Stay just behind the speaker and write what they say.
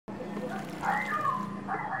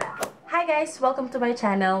guys! Welcome to my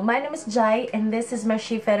channel. My name is Jai and this is my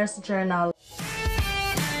Seafarer's Journal.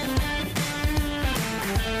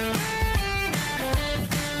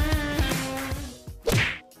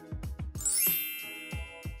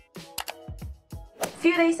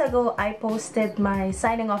 Few days ago, I posted my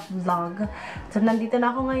signing off vlog. So, nandito na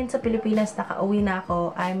ako ngayon sa Pilipinas. Nakauwi na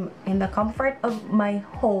ako. I'm in the comfort of my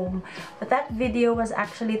home. But that video was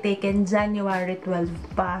actually taken January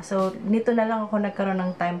 12 pa. So, nito na lang ako nagkaroon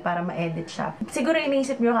ng time para ma-edit siya. Siguro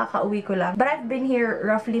iniisip nyo kakauwi ko lang. But I've been here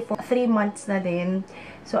roughly for 3 months na din.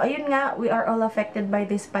 So, ayun nga, we are all affected by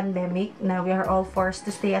this pandemic. Na we are all forced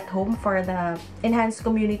to stay at home for the enhanced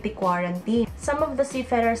community quarantine. Some of the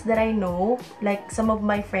seafarers that I know, like some of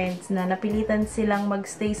my friends na napilitan silang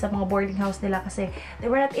magstay sa mga boarding house nila kasi they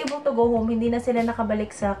were not able to go home, hindi na sila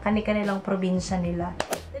nakabalik sa kani-kanilang probinsya nila.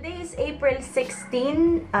 Today is April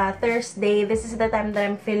 16, Thursday. This is the time that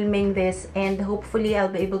I'm filming this and hopefully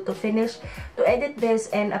I'll be able to finish to edit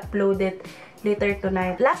this and upload it later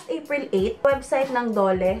tonight. Last April 8, website ng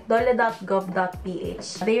Dole.gov.ph.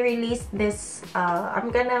 They released this,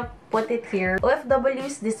 I'm gonna put it here,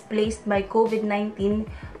 OFWs displaced by COVID-19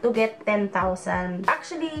 to get 10,000.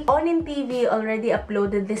 Actually, Onin TV already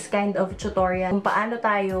uploaded this kind of tutorial kung paano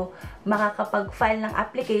tayo makakapag-file ng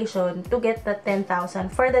application to get the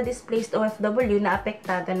 10,000 for the displaced OFW na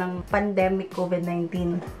apektado ng pandemic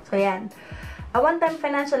COVID-19. So, yan. A one-time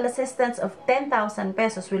financial assistance of 10,000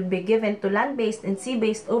 pesos will be given to land-based and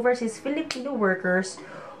sea-based overseas Filipino workers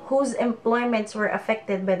whose employments were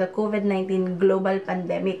affected by the COVID-19 global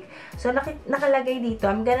pandemic. So, nakalagay dito,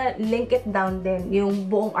 I'm gonna link it down din, yung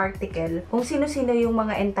buong article, kung sino-sino yung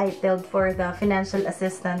mga entitled for the financial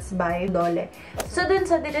assistance by Dole. So, dun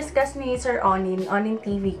sa discuss ni Sir Onin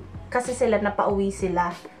TV, kasi sila napauwi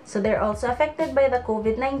sila. So, they're also affected by the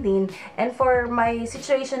COVID-19. And for my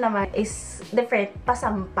situation naman is different,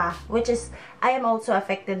 pasampa. Which is, I am also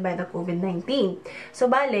affected by the COVID-19.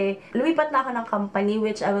 So, bale, lumipat na ako ng company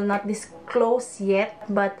which I will not disclose yet.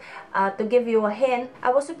 But, to give you a hint,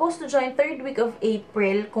 I was supposed to join 3rd week of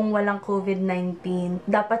April kung walang COVID-19.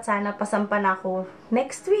 Dapat sana pasampa na ako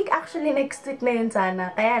next week. Actually, next week na yun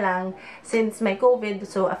sana. Kaya lang, since my COVID,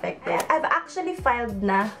 so affected. I've actually filed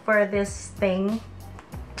na for this thing.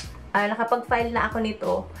 Nakapag-file na ako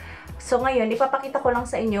nito. So, ngayon, ipapakita ko lang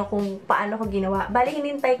sa inyo kung paano ko ginawa. Bali,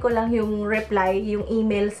 hinintay ko lang yung reply, yung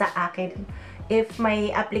email sa akin. If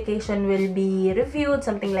my application will be reviewed,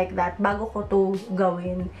 something like that, bago ko to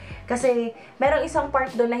gawin. Kasi, merong isang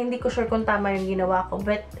part doon na hindi ko sure kung tama yung ginawa ko.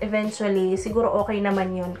 But, eventually, siguro okay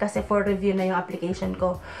naman yun. Kasi for review na yung application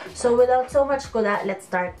ko. So, without so much kuda, let's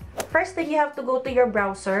start. First thing, you have to go to your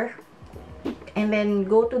browser. And then,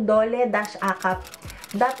 go to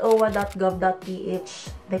Dole-Akap.owa.gov.ph,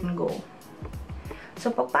 then go. So,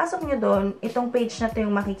 pagpasok nyo doon, itong page na to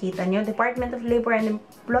yung makikita nyo. Department of Labor and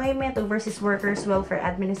Employment, Overseas Workers Welfare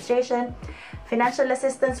Administration, Financial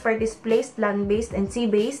Assistance for Displaced, Land-Based, and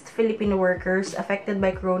Sea-Based Filipino Workers Affected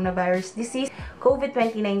by Coronavirus Disease,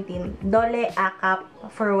 COVID-2019, Dole-Akap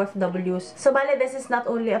for OFWs. So, bale, this is not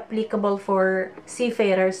only applicable for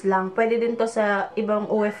seafarers lang. Pwede din to sa ibang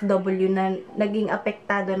OFW na naging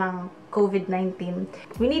apektado ng COVID-19.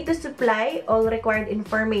 We need to supply all required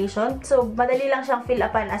information. So, madali lang siyang fill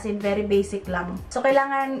upan, as in very basic lang. So,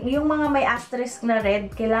 kailangan, yung mga may asterisk na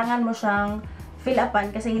red, kailangan mo siyang fill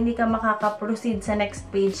upan kasi hindi ka makaka-proceed sa next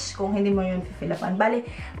page kung hindi mo yun fill upan. Bali,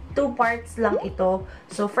 2 parts lang ito.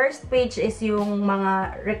 So, first page is yung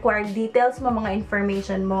mga required details mo, mga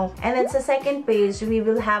information mo. And then, sa second page, we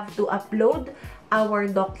will have to upload our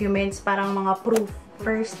documents, parang mga proof.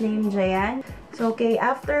 First name, Jayan. So, okay,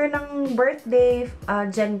 after ng birthday,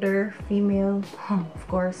 gender, female, of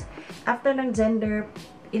course. After ng gender,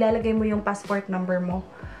 ilalagay mo yung passport number mo.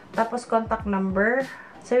 Tapos, contact number.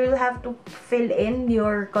 So, you'll have to fill in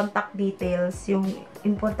your contact details. Yung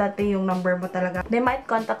importante yung number mo talaga. They might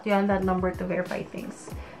contact you on that number to verify things.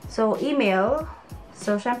 So, email.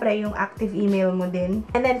 So, syempre, yung active email mo din.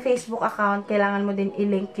 And then, Facebook account. Kailangan mo din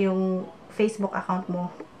i-link yung Facebook account mo.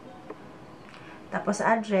 Tapos,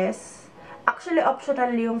 address. Actually, optional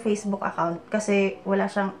yung Facebook account kasi wala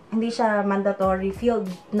siyang, hindi siya mandatory field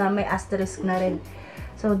na may asterisk na rin.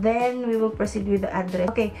 So, then, we will proceed with the address.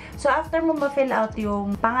 Okay, so after mo ma-fill out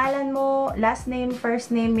yung pangalan mo, last name,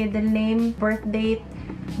 first name, middle name, birth date,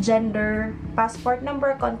 gender, passport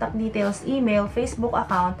number, contact details, email, Facebook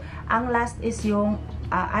account, ang last is yung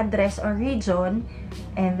address or region,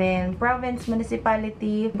 and then province,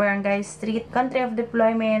 municipality, barangay, street, country of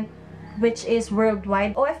deployment, which is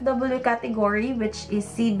worldwide, OFW category, which is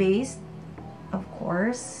sea-based, of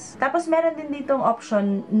course. Tapos, meron din ditong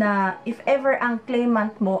option na if ever ang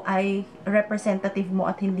claimant mo ay representative mo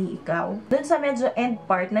at hindi ikaw. Dun sa medyo end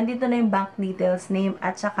part, nandito na yung bank details name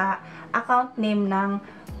at saka account name ng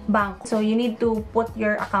bank. So, you need to put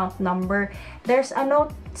your account number. There's a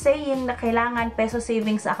note saying na kailangan peso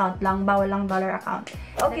savings account lang, bawal lang dollar account.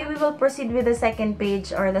 Okay, we will proceed with the second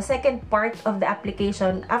page or the second part of the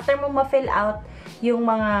application. After mo ma-fill out yung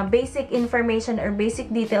mga basic information or basic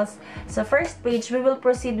details sa first page, we will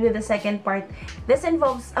proceed with the second part. This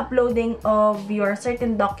involves uploading of your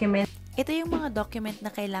certain document. Ito yung mga document na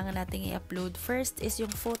kailangan nating i-upload. First is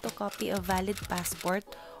yung photocopy of valid passport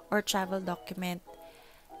or travel document.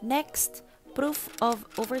 Next, proof of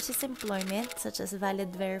overseas employment such as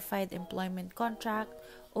valid verified employment contract,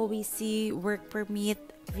 OEC, work permit,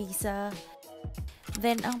 visa.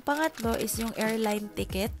 Then, ang pangatlo is yung airline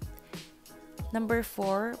ticket. Number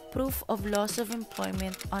 4, proof of loss of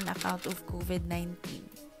employment on account of COVID-19.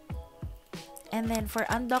 And then, for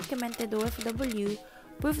undocumented OFW,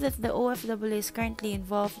 proof that the OFW is currently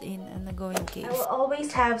involved in an ongoing case. I will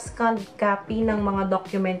always have scanned copy ng mga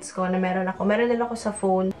documents ko na meron ako. Meron din ako sa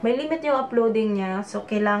phone. May limit yung uploading niya, so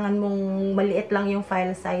kailangan mong maliit lang yung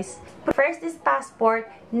file size. First is passport.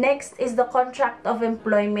 Next is the contract of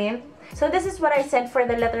employment. So, this is what I sent for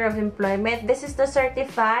the letter of employment. This is to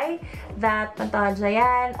certify that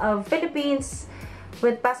Pantajayan of Philippines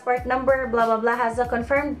with passport number, blah, blah, blah, has a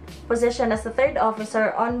confirmed position as the third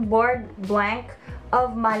officer on board blank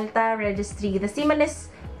of Malta Registry. The seaman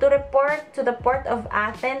is to report to the Port of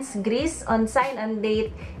Athens, Greece on sign and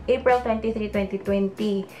date April 23,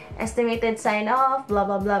 2020. Estimated sign off, blah,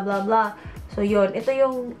 blah, blah, blah, blah. So, yun. Ito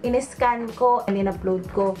yung in-scan ko and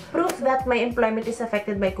in-upload ko. Proof that my employment is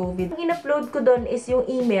affected by COVID. Ang in-upload ko dun is yung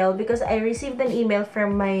email because I received an email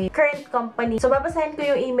from my current company. So, babasahin ko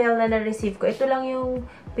yung email na na-receive ko. Ito lang yung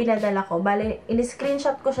pinadala ko. Bale,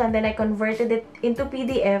 in-screenshot ko siya and then I converted it into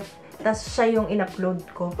PDF. Tas siya yung in-upload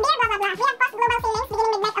ko. Dear blah blah blah, we have paused global sailings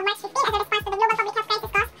beginning midnight of March 15 as a response to the global public health crisis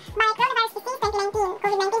caused by coronavirus disease 2019,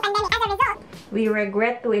 COVID-19 pandemic. As a result, we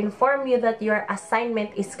regret to inform you that your assignment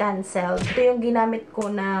is cancelled. Ito yung ginamit ko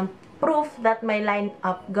na proof that my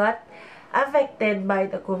lineup got affected by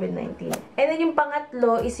the COVID-19. And then yung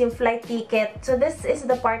pangatlo is yung flight ticket. So this is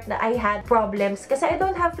the part na I had problems kasi I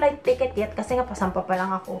don't have flight ticket yet kasi nga pasampa pa lang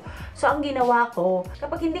ako. So ang ginawa ko,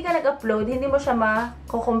 kapag hindi ka nag-upload, hindi mo siya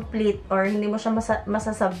ma-complete or hindi mo siya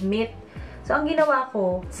masasubmit. So ang ginawa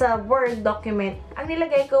ko sa Word document, ang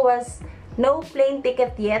nilagay ko was no plane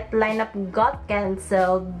ticket yet, lineup got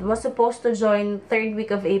cancelled, was supposed to join 3rd week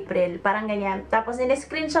of April. Parang ganyan. Tapos,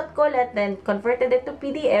 in-screenshot ko ulit, then converted it to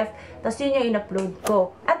PDF, tapos yun yung in-upload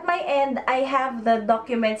ko. At my end, I have the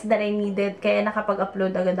documents that I needed, kaya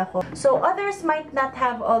nakapag-upload agad ako. So, others might not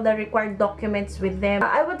have all the required documents with them.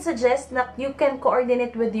 I would suggest that you can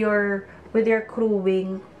coordinate with your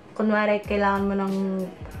crewing. Kunwari, kailangan mo ng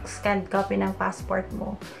scanned copy ng passport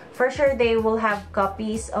mo. For sure, they will have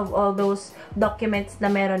copies of all those documents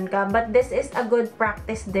na meron ka. But this is a good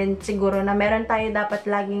practice din siguro na meron tayo dapat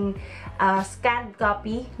laging scanned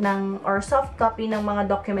copy or soft copy ng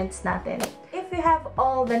mga documents natin. If you have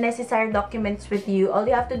all the necessary documents with you, all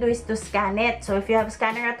you have to do is to scan it. So, if you have a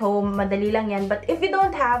scanner at home, madali lang yan. But if you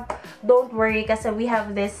don't have, don't worry kasi we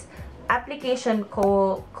have this application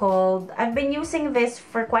called, I've been using this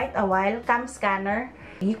for quite a while, Cam Scanner.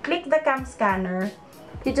 You click the Cam Scanner.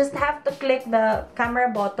 You just have to click the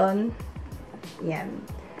camera button. Yan.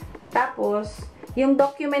 Tapos, yung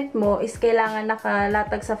document mo is kailangan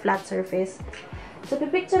nakalatag sa flat surface. So,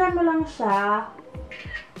 pipicturean mo lang siya.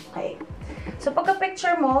 Okay. So,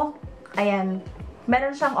 pagka-picture mo, ayan,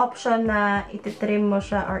 meron siyang option na ititrim mo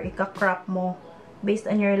siya or ika-crop mo based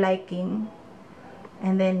on your liking.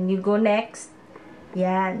 And then, you go next.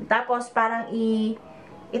 Yan. Tapos, parang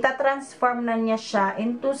ita-transform na niya siya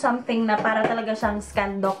into something na para talaga siyang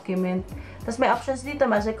scanned document. Tapos may options dito,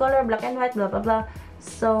 magic color, black and white, blah, blah, blah.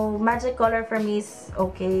 So, magic color for me is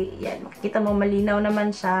okay. Yan, makikita mo malinaw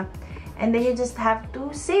naman siya. And then you just have to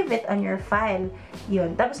save it on your file.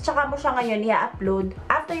 Yun. Tapos tsaka mo siya ngayon i-upload.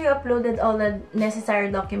 After you uploaded all the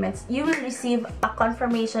necessary documents, you will receive a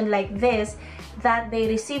confirmation like this that they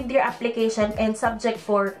received your application and subject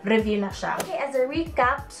for review na siya. Okay, as a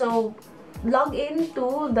recap, so log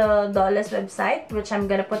into the Dole-Akap website, which I'm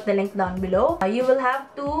gonna put the link down below. You will have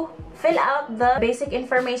to fill out the basic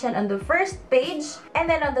information on the first page, and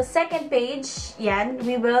then on the second page, yan,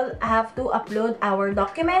 we will have to upload our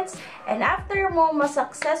documents. And after mo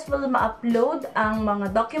ma-successful ma-upload ang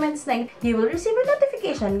mga documents na you will receive a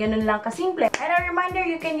notification. Ganun lang kasimple. And a reminder,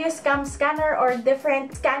 you can use Cam Scanner or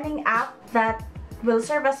different scanning app that will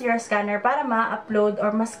serve as your scanner para ma-upload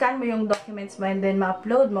or ma-scan mo yung documents mo and then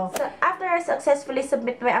ma-upload mo. So, after I successfully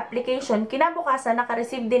submit my application, kinabukasan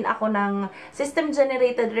naka-receive din ako ng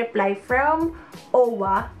system-generated reply from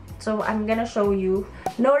OWA. So, I'm gonna show you.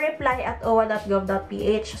 No reply at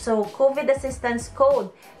owa.gov.ph. So, COVID assistance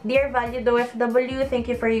code. Dear valued OFW, thank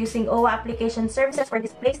you for using OWA application services for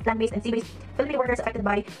displaced, land-based, and sea-based Filipino workers affected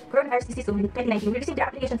by coronavirus disease COVID-19. We received your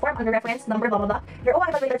application form under reference number blah blah blah. Your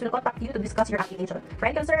OWA evaluators will contact you to discuss your application. For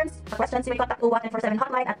any concerns or questions, you may contact OWA 24/7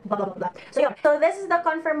 hotline at blah blah blah blah. So, yun. So, this is the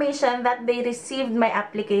confirmation that they received my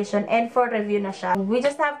application and for review na siya. We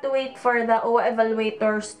just have to wait for the OWA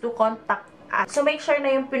evaluators to contact. So, make sure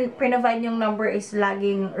na yung provide yung number is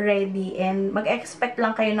laging ready and mag-expect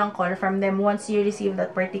lang kayo ng call from them once you receive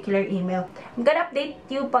that particular email. I'm gonna update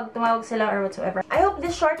you pag tumawag sila or whatsoever. I hope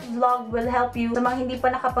this short vlog will help you sa mga hindi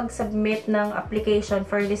pa nakapag-submit ng application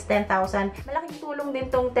for this 10,000. Malaking tulong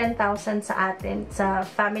din tong 10,000 sa atin, sa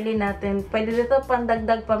family natin. Pwede dito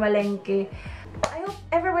pandagdag pamalengke. I hope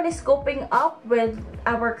everyone is coping up with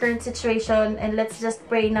our current situation and let's just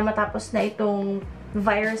pray na matapos na itong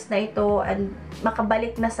virus na ito and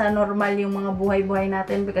makabalik na sa normal yung mga buhay-buhay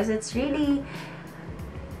natin because it's really,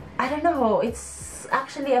 I don't know, it's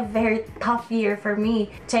actually a very tough year for me.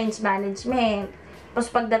 Change management. Tapos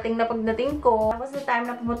pagdating ko, that was the time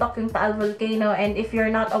na pumutok yung Taal Volcano and if you're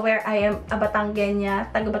not aware, I am a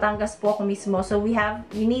Batangueña. Taga Batangas po ako mismo. So we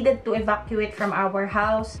needed to evacuate from our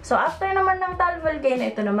house. So after naman ng Taal Volcano,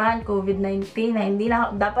 ito naman, COVID-19 na hindi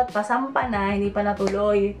na dapat pasampa na, hindi pa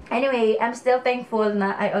natuloy. Anyway, I'm still thankful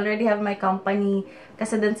na I already have my company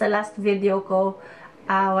kasi dun sa last video ko,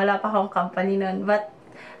 wala pa akong company nun. But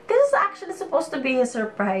this is actually supposed to be a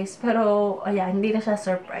surprise, pero ayan, hindi na siya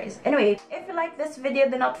surprise. Anyway, if you like this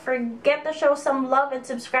video, do not forget to show some love and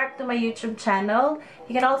subscribe to my YouTube channel.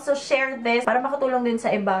 You can also share this para makatulong din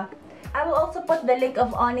sa iba. I will also put the link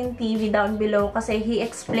of Oning TV down below kasi he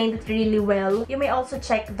explained it really well. You may also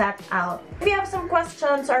check that out. If you have some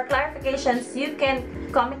questions or clarifications, you can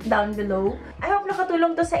comment down below. I hope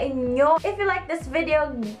nakatulong to sa inyo. If you like this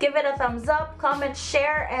video, give it a thumbs up, comment,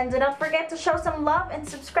 share, and do not forget to show some love and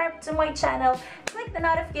subscribe to my channel. Click the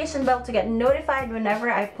notification bell to get notified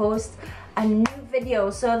whenever I post a new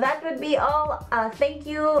video. So that would be all. Thank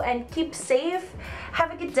you and keep safe.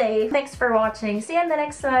 Have a good day. Thanks for watching. See you in the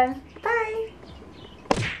next one. Bye!